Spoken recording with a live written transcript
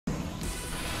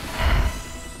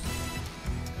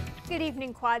Good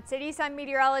evening, Quad Cities. I'm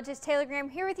meteorologist Taylor Graham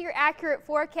here with your accurate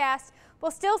forecast.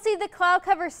 We'll still see the cloud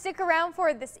cover stick around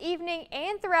for this evening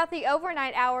and throughout the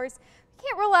overnight hours. We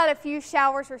can't rule out a few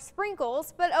showers or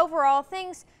sprinkles, but overall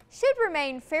things should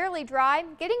remain fairly dry,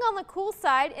 getting on the cool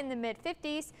side in the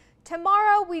mid-50s.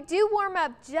 Tomorrow we do warm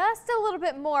up just a little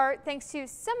bit more thanks to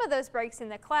some of those breaks in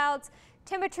the clouds.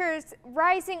 Temperatures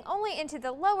rising only into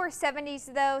the lower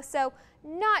 70s though, so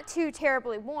not too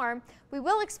terribly warm. We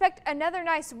will expect another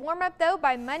nice warm up though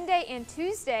by Monday and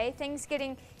Tuesday, things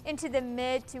getting into the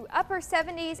mid to upper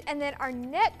 70s, and then our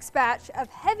next batch of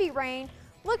heavy rain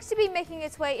looks to be making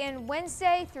its way in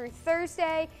Wednesday through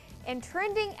Thursday, and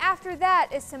trending after that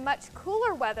is some much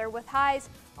cooler weather with highs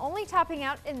only topping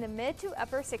out in the mid to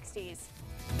upper 60s.